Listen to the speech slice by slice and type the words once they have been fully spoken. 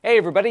Hey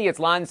everybody, it's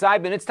Lon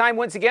Seidman. It's time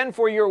once again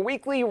for your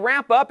weekly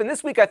wrap-up, and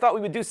this week I thought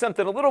we would do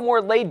something a little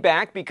more laid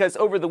back because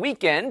over the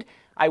weekend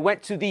I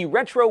went to the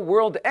Retro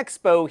World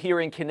Expo here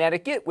in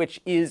Connecticut,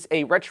 which is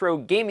a retro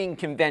gaming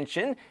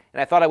convention,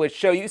 and I thought I would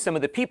show you some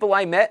of the people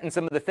I met and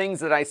some of the things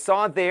that I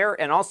saw there,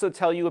 and also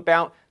tell you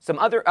about some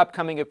other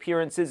upcoming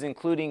appearances,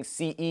 including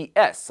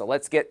CES. So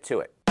let's get to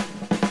it.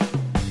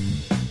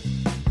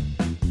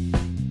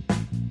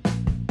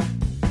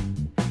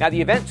 Now, the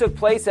event took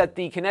place at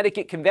the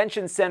Connecticut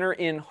Convention Center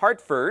in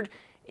Hartford,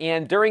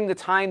 and during the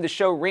time the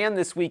show ran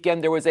this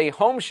weekend, there was a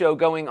home show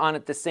going on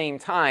at the same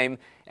time,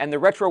 and the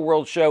Retro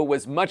World Show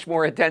was much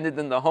more attended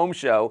than the home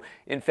show.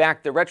 In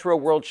fact, the Retro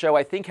World Show,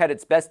 I think, had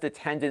its best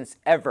attendance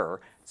ever,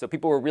 so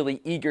people were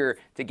really eager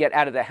to get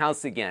out of the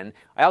house again.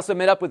 I also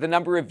met up with a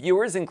number of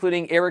viewers,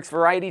 including Eric's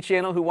Variety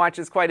Channel, who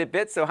watches quite a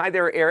bit, so hi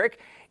there, Eric.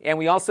 And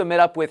we also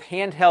met up with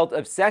Handheld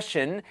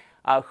Obsession,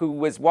 who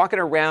was walking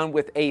around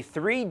with a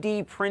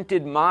 3D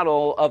printed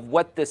model of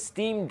what the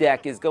Steam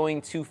Deck is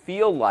going to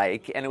feel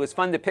like. And it was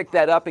fun to pick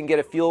that up and get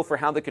a feel for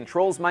how the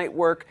controls might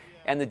work.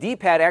 And the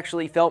D-pad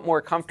actually felt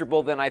more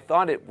comfortable than I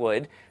thought it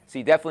would. So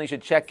you definitely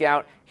should check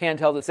out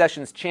Handheld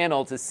Obsession's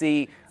channel to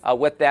see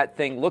what that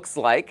thing looks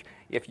like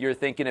if you're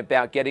thinking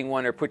about getting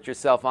one or put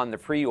yourself on the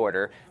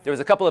pre-order. There was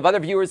a couple of other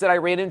viewers that I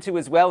ran into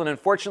as well, and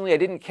unfortunately I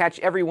didn't catch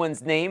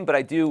everyone's name, but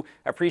I do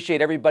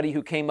appreciate everybody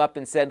who came up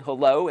and said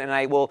hello, and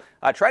I will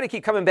try to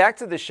keep coming back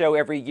to the show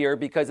every year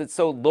because it's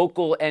so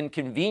local and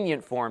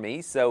convenient for me,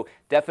 so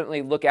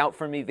definitely look out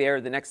for me there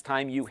the next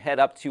time you head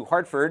up to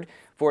Hartford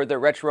for the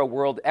Retro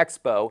World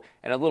Expo.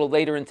 And a little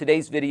later in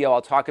today's video,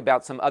 I'll talk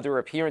about some other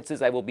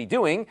appearances I will be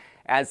doing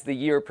as the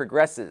year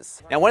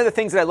progresses. Now, one of the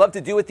things that I love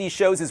to do at these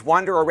shows is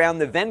wander around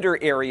the vendor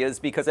areas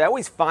because I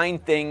always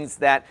find things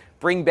that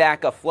bring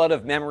back a flood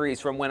of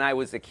memories from when I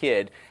was a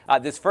kid.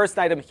 This first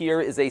item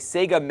here is a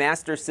Sega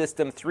Master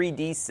System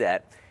 3D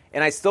set.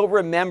 And I still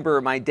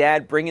remember my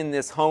dad bringing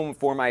this home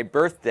for my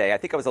birthday. I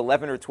think I was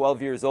 11 or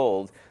 12 years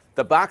old.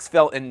 The box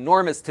felt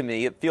enormous to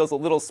me. It feels a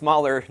little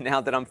smaller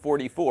now that I'm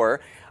 44,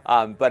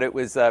 but it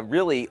was a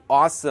really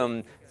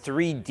awesome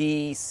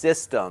 3D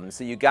system.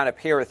 So you got a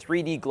pair of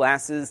 3D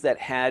glasses that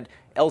had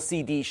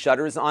LCD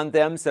shutters on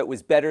them, so it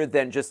was better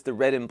than just the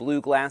red and blue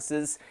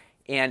glasses.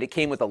 And it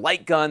came with a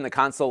light gun, the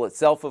console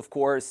itself, of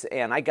course,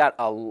 and I got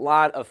a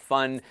lot of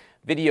fun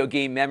video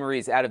game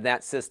memories out of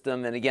that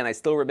system. And again, I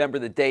still remember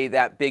the day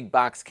that big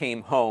box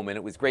came home, and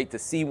it was great to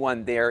see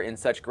one there in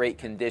such great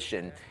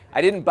condition.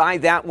 I didn't buy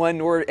that one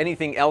nor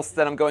anything else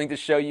that I'm going to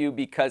show you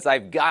because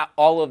I've got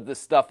all of the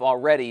stuff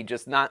already,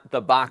 just not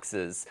the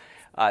boxes.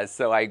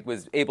 So I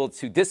was able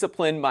to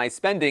discipline my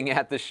spending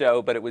at the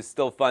show, but it was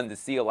still fun to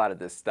see a lot of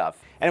this stuff.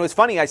 And it was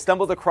funny, I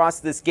stumbled across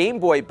this Game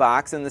Boy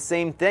box, and the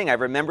same thing. I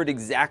remembered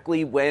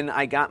exactly when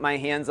I got my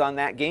hands on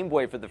that Game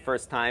Boy for the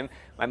first time.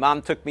 My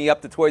mom took me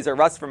up to Toys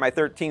R Us for my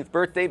 13th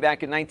birthday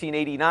back in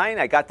 1989.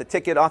 I got the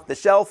ticket off the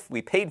shelf.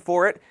 We paid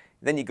for it.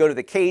 Then you go to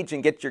the cage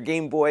and get your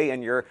Game Boy,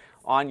 and you're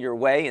on your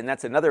way. And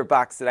that's another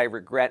box that I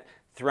regret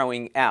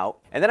throwing out.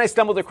 And then I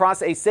stumbled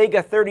across a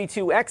Sega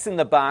 32X in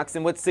the box,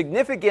 and what's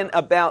significant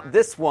about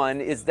this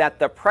one is that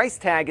the price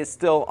tag is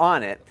still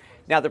on it.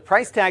 Now, the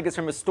price tag is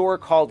from a store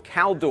called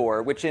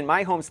Caldor, which in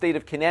my home state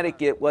of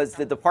Connecticut was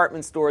the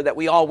department store that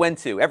we all went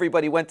to.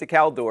 Everybody went to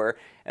Caldor,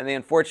 and they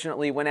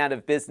unfortunately went out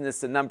of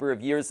business a number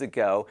of years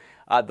ago.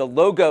 The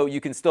logo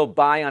you can still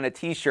buy on a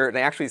t-shirt, and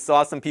I actually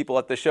saw some people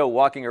at the show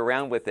walking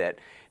around with it.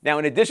 Now,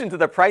 in addition to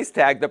the price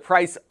tag, the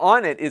price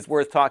on it is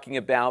worth talking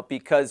about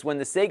because when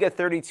the Sega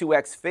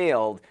 32X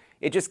failed,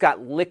 it just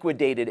got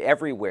liquidated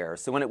everywhere.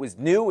 So when it was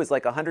new, it was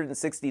like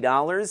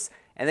 $160,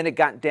 and then it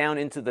got down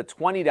into the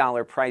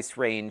 $20 price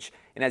range.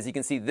 And as you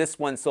can see, this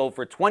one sold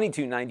for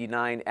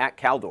 $22.99 at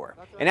Caldor.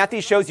 And at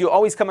these shows, you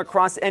always come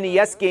across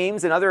NES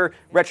games and other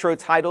retro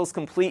titles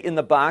complete in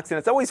the box. And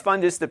it's always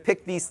fun just to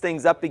pick these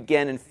things up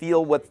again and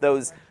feel what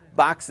those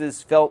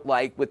boxes felt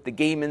like with the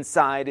game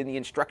inside and the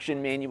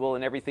instruction manual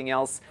and everything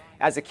else.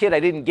 As a kid,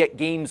 I didn't get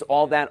games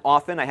all that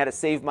often. I had to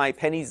save my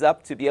pennies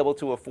up to be able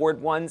to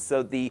afford one.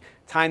 So the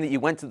time that you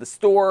went to the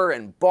store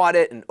and bought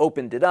it and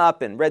opened it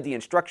up and read the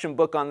instruction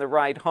book on the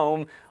ride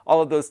home,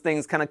 all of those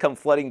things kind of come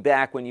flooding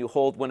back when you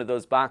hold one of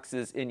those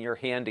boxes in your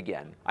hand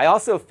again. I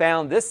also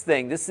found this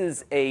thing. This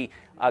is a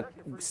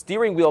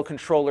steering wheel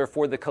controller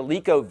for the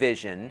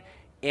ColecoVision.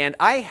 And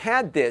I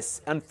had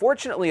this.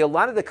 Unfortunately, a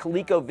lot of the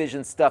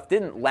ColecoVision stuff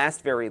didn't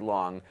last very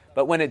long,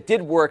 but when it did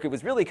work, it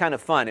was really kind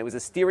of fun. It was a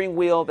steering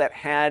wheel that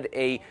had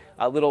a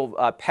little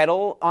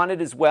pedal on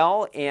it as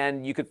well,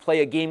 and you could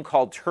play a game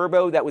called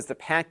Turbo. That was the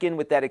pack-in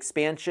with that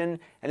expansion,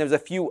 and there was a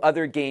few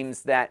other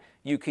games that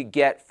you could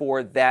get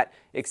for that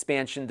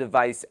expansion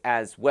device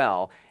as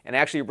well. And I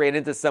actually ran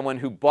into someone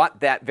who bought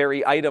that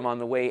very item on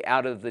the way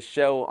out of the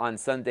show on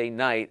Sunday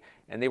night,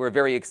 and they were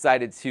very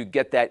excited to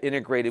get that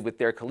integrated with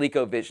their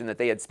ColecoVision that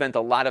they had spent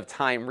a lot of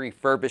time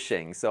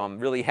refurbishing. So I'm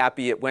really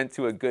happy it went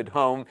to a good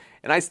home.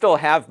 And I still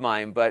have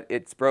mine, but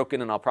it's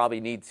broken and I'll probably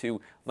need to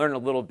learn a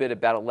little bit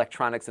about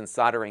electronics and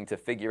soldering to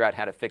figure out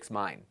how to fix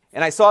mine.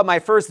 And I saw my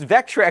first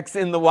Vectrex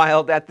in the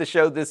wild at the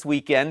show this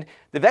weekend.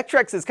 The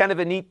Vectrex is kind of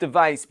a neat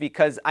device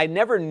because I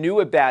never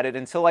knew about it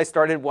until I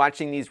started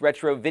watching these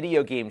retro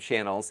video game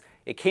channels.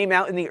 It came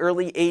out in the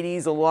early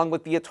 80s along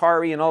with the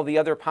Atari and all the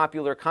other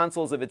popular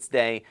consoles of its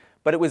day,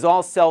 but it was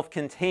all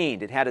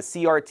self-contained. It had a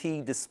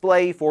CRT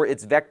display for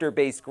its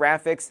vector-based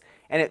graphics,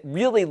 and it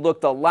really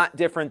looked a lot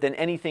different than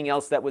anything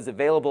else that was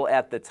available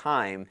at the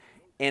time.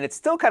 And it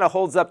still kind of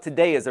holds up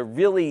today as a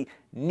really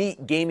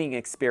neat gaming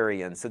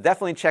experience. So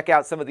definitely check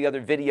out some of the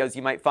other videos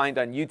you might find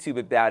on YouTube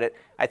about it.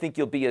 I think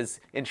you'll be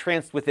as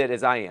entranced with it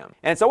as I am.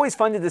 And it's always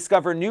fun to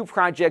discover new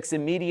projects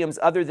in mediums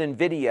other than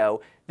video.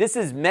 This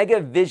is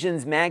Mega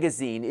Visions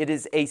Magazine. It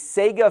is a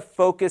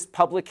Sega-focused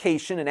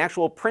publication, an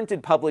actual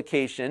printed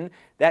publication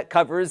that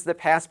covers the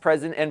past,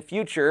 present, and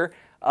future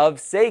of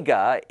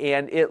Sega,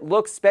 and it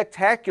looks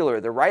spectacular.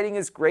 The writing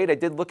is great. I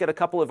did look at a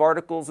couple of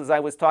articles as I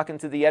was talking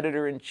to the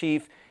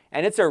editor-in-chief,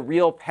 and it's a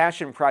real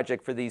passion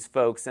project for these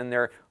folks, and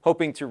they're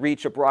hoping to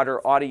reach a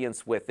broader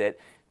audience with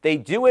it. They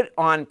do it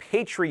on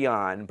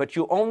Patreon, but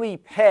you only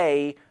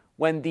pay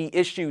when the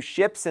issue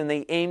ships, and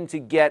they aim to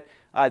get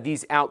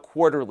these out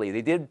quarterly.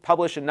 They did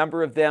publish a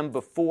number of them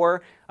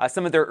before.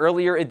 Some of their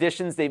earlier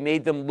editions, they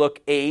made them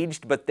look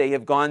aged, but they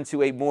have gone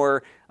to a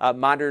more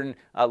modern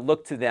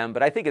look to them.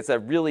 But I think it's a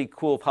really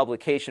cool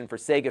publication for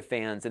Sega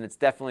fans, and it's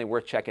definitely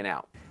worth checking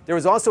out. There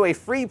was also a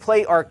free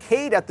play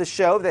arcade at the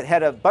show that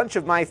had a bunch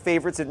of my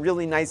favorites in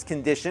really nice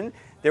condition.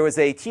 There was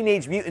a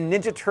Teenage Mutant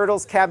Ninja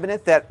Turtles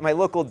cabinet that my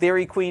local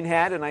Dairy Queen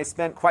had, and I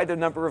spent quite a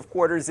number of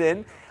quarters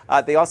in.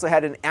 They also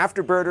had an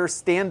Afterburner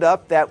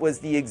stand-up that was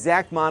the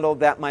exact model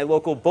that my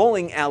local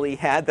bowling alley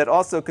had that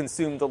also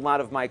consumed a lot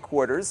of my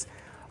quarters.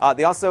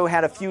 They also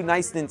had a few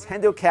nice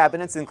Nintendo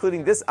cabinets,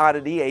 including this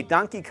oddity, a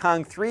Donkey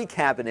Kong 3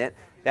 cabinet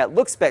that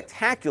looked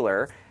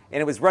spectacular,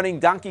 and it was running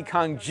Donkey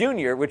Kong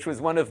Jr., which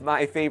was one of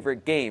my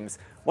favorite games.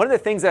 One of the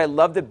things that I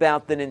loved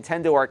about the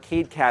Nintendo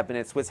arcade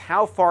cabinets was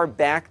how far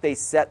back they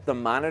set the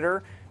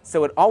monitor,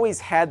 so it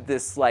always had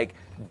this like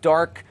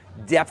dark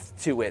depth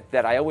to it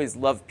that I always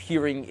loved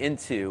peering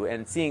into,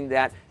 and seeing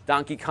that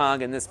Donkey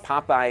Kong and this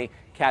Popeye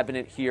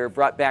cabinet here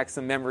brought back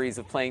some memories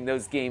of playing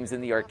those games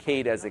in the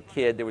arcade as a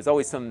kid. There was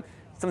always something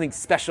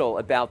special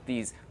about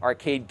these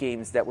arcade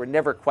games that were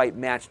never quite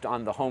matched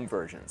on the home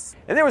versions.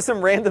 And there was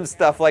some random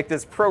stuff like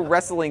this pro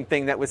wrestling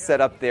thing that was set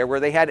up there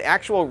where they had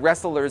actual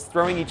wrestlers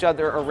throwing each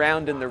other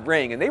around in the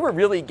ring, and they were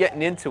really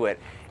getting into it.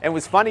 And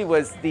what's funny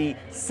was the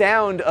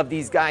sound of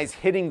these guys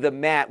hitting the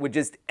mat would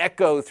just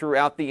echo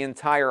throughout the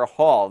entire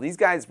hall. These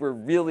guys were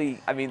really,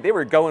 they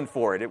were going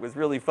for it. It was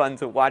really fun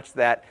to watch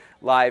that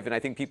live, and I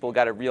think people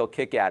got a real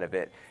kick out of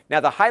it.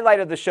 Now, the highlight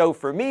of the show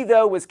for me,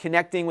 though, was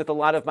connecting with a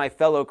lot of my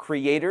fellow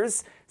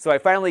creators. So I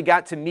finally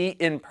got to meet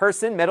in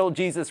person Metal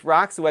Jesus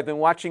Rocks, who I've been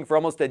watching for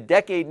almost a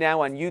decade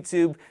now on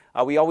YouTube.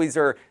 We always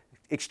are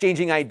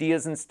exchanging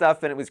ideas and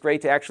stuff, and it was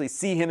great to actually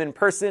see him in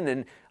person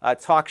and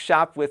talk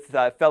shop with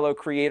a fellow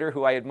creator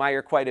who I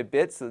admire quite a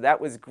bit, so that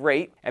was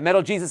great. And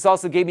Metal Jesus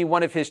also gave me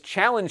one of his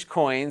challenge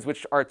coins,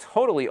 which are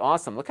totally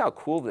awesome. Look how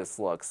cool this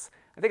looks.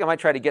 I think I might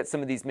try to get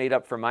some of these made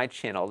up for my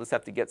channel. I'll just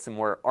have to get some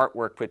more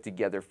artwork put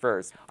together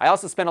first. I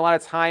also spent a lot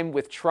of time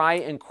with Tri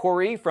and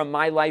Corey from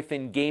My Life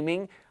in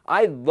Gaming.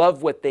 I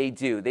love what they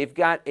do. They've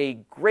got a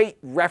great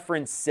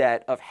reference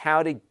set of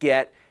how to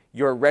get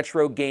your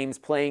retro games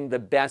playing the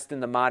best in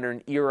the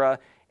modern era,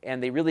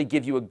 and they really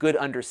give you a good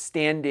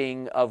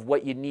understanding of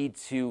what you need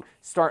to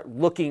start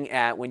looking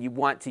at when you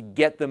want to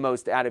get the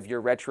most out of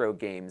your retro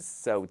games.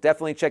 So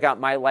definitely check out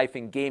My Life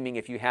in Gaming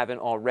if you haven't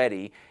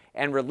already.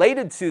 And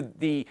related to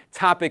the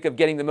topic of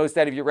getting the most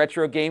out of your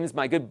retro games,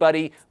 my good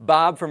buddy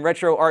Bob from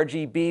Retro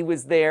RGB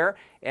was there,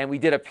 and we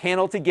did a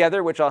panel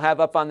together, which I'll have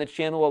up on the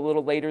channel a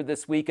little later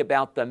this week,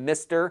 about the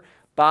Mister.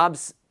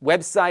 Bob's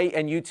website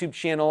and YouTube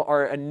channel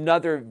are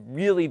another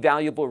really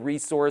valuable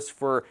resource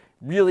for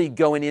really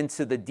going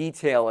into the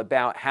detail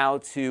about how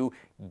to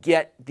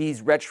get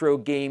these retro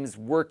games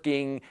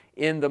working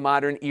in the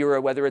modern era,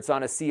 whether it's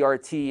on a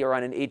CRT or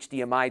on an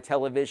HDMI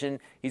television.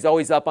 He's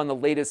always up on the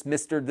latest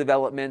Mister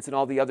developments and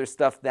all the other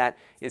stuff that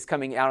is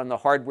coming out on the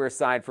hardware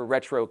side for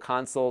retro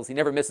consoles. He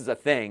never misses a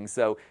thing,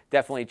 so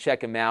definitely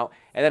check him out.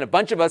 And then a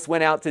bunch of us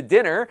went out to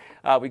dinner.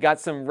 We got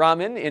some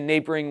ramen in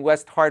neighboring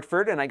West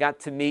Hartford, and I got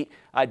to meet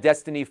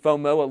Destiny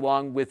FOMO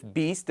along with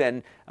Beast,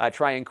 and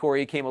Tri and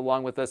Corey came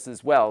along with us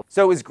as well.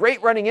 So it was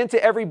great running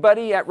into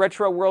everybody at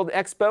Retro World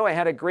Expo. I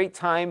had a great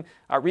time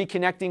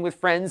reconnecting with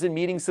friends and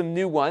meeting some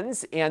new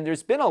ones, and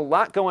there's been a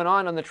lot going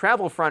on the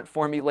travel front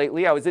for me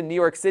lately. I was in New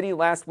York City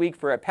last week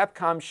for a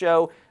Pepcom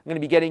show. I'm going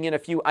to be getting in a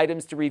few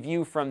items to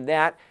review from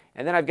that.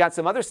 And then I've got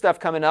some other stuff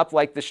coming up,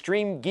 like the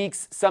Stream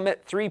Geeks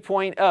Summit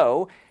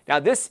 3.0. Now,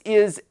 this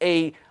is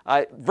a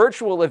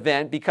virtual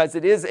event because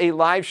it is a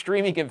live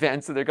streaming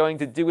event, so they're going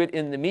to do it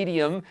in the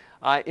medium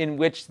in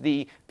which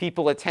the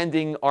people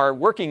attending are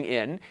working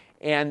in.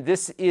 And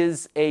this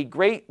is a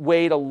great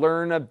way to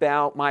learn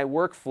about my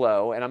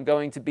workflow. And I'm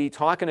going to be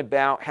talking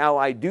about how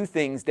I do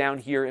things down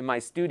here in my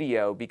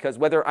studio, because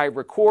whether I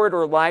record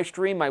or live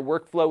stream, my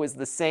workflow is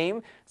the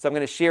same. So I'm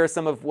going to share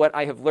some of what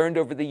I have learned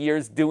over the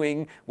years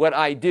doing what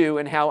I do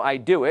and how I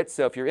do it.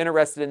 So if you're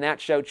interested in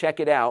that show, check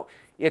it out.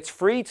 It's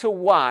free to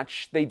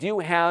watch. They do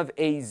have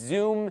a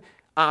Zoom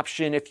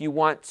option if you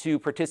want to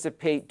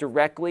participate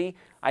directly.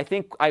 I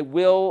think I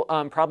will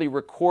probably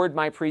record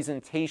my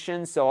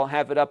presentation, so I'll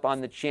have it up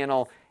on the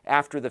channel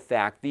after the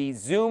fact. The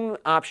Zoom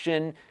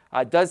option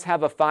does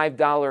have a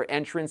 $5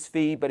 entrance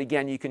fee, but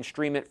again, you can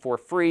stream it for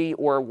free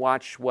or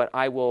watch what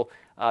I will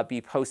be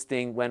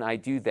posting when I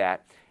do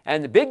that.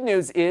 And the big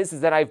news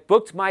is that I've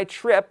booked my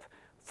trip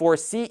for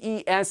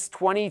CES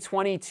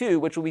 2022,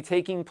 which will be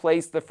taking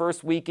place the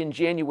first week in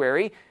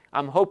January.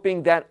 I'm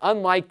hoping that,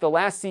 unlike the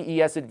last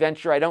CES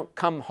adventure, I don't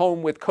come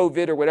home with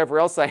COVID or whatever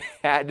else I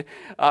had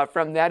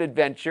from that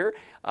adventure.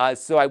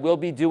 So I will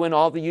be doing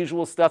all the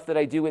usual stuff that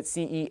I do at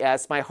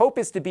CES. My hope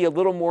is to be a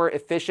little more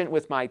efficient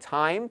with my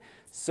time.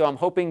 So I'm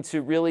hoping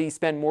to really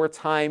spend more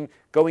time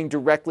going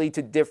directly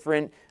to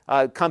different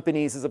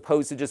companies as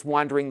opposed to just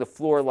wandering the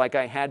floor like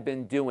I had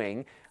been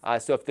doing.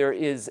 So if there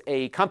is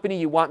a company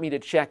you want me to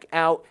check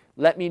out,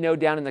 let me know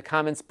down in the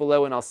comments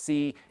below, and I'll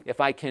see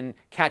if I can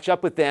catch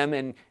up with them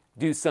and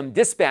do some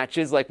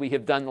dispatches like we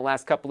have done the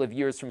last couple of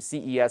years from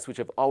CES, which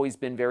have always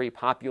been very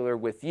popular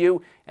with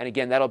you. And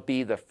again, that'll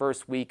be the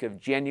first week of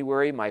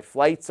January. My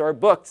flights are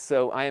booked,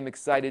 so I am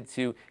excited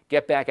to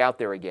get back out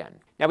there again.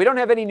 Now, we don't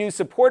have any new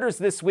supporters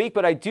this week,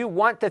 but I do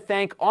want to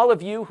thank all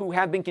of you who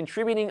have been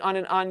contributing on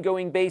an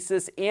ongoing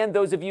basis, and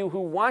those of you who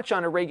watch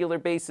on a regular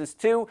basis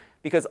too,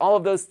 because all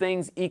of those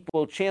things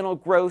equal channel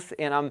growth,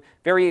 and I'm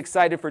very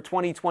excited for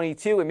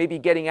 2022 and maybe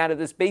getting out of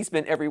this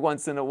basement every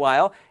once in a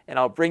while, and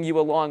I'll bring you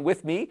along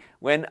with me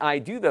when I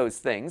do those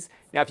things.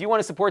 Now, if you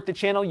want to support the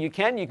channel, you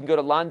can go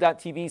to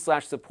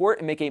lon.tv/support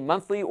and make a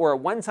monthly or a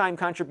one-time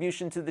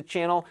contribution to the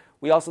channel.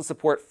 We also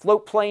support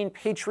Floatplane,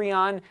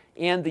 Patreon,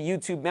 and the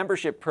YouTube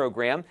membership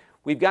program.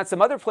 We've got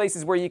some other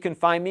places where you can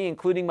find me,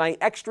 including my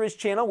Extras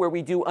channel, where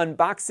we do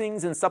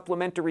unboxings and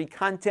supplementary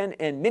content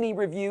and mini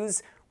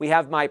reviews. We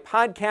have my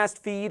podcast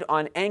feed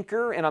on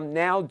Anchor, and I'm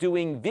now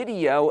doing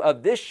video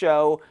of this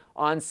show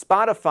on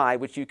Spotify,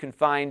 which you can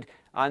find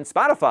on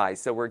Spotify.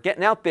 So we're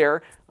getting out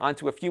there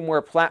onto a few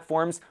more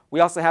platforms. We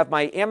also have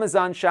my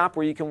Amazon shop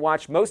where you can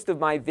watch most of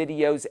my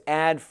videos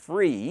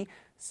ad-free.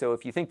 So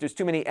if you think there's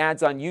too many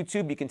ads on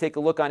YouTube, you can take a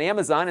look on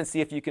Amazon and see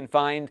if you can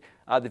find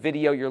the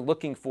video you're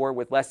looking for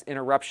with less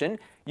interruption.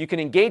 You can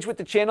engage with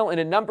the channel in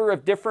a number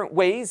of different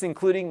ways,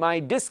 including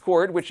my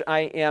Discord, which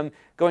I am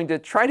going to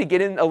try to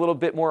get in a little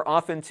bit more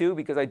often too,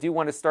 because I do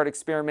want to start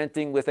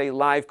experimenting with a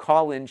live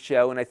call-in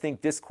show, and I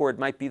think Discord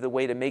might be the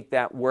way to make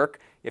that work.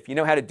 If you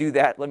know how to do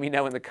that, let me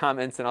know in the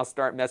comments and I'll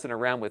start messing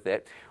around with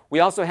it. We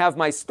also have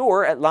my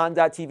store at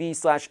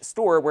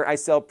lon.tv/store, where I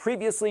sell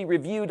previously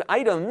reviewed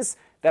items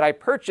that I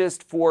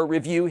purchased for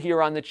review here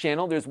on the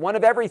channel. There's one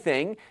of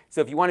everything.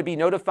 So if you want to be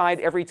notified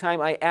every time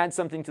I add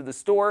something to the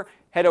store,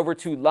 head over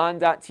to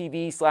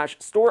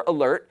lon.tv/store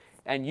alert,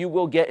 and you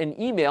will get an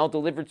email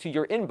delivered to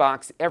your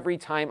inbox every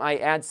time I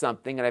add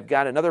something. And I've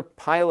got another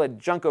pile of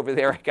junk over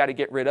there I got to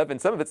get rid of,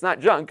 and some of it's not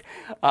junk.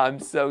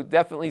 So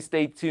definitely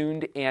stay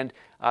tuned and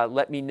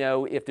let me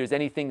know if there's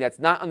anything that's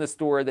not on the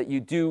store that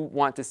you do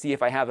want to see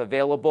if I have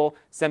available.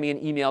 Send me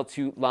an email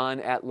to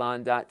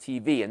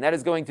lon@lon.tv. And that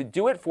is going to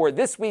do it for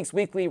this week's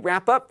weekly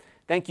wrap-up.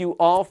 Thank you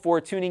all for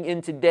tuning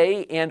in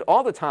today and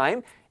all the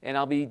time. And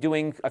I'll be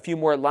doing a few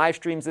more live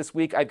streams this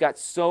week. I've got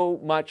so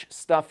much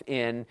stuff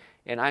in,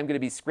 and I'm going to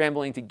be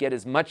scrambling to get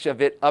as much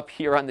of it up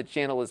here on the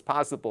channel as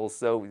possible.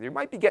 So you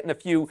might be getting a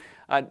few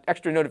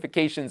extra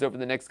notifications over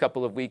the next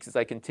couple of weeks as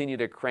I continue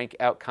to crank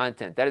out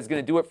content. That is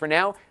going to do it for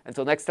now.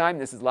 Until next time,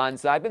 this is Lon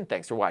Seidman.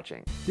 Thanks for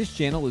watching. This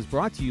channel is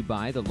brought to you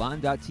by the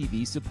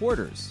Lon.TV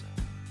supporters,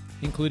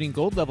 including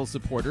gold level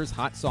supporters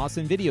Hot Sauce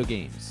and Video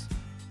Games,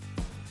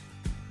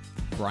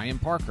 Brian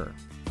Parker,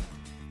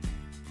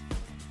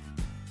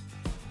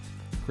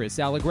 Chris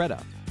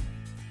Allegretta,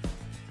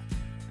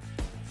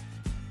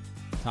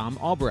 Tom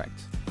Albrecht,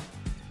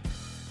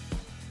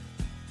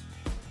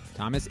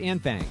 Thomas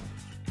Anfang,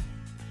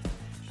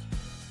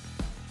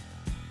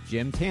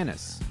 Jim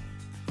Tanis,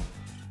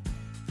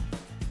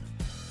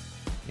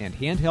 and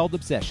Handheld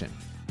Obsession.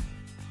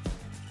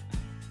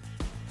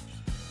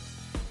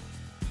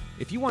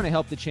 If you want to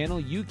help the channel,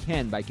 you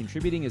can by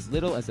contributing as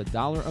little as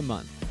 $1 a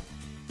month.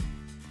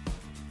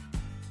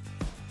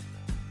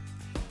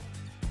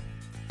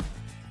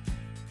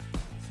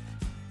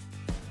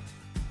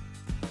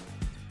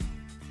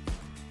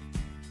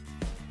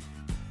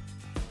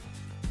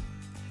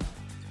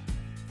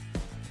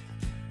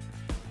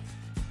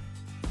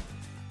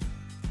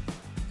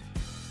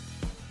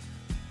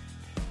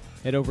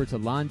 Head over to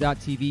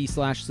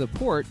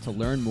lon.tv/support to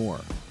learn more.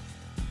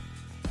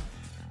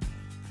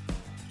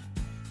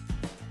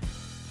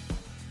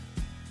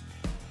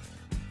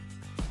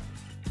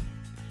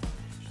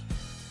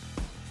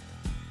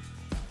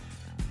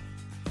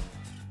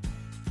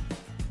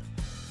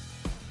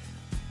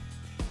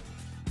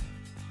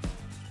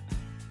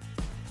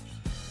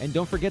 And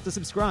don't forget to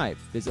subscribe.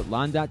 Visit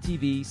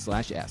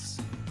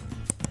lon.tv/s.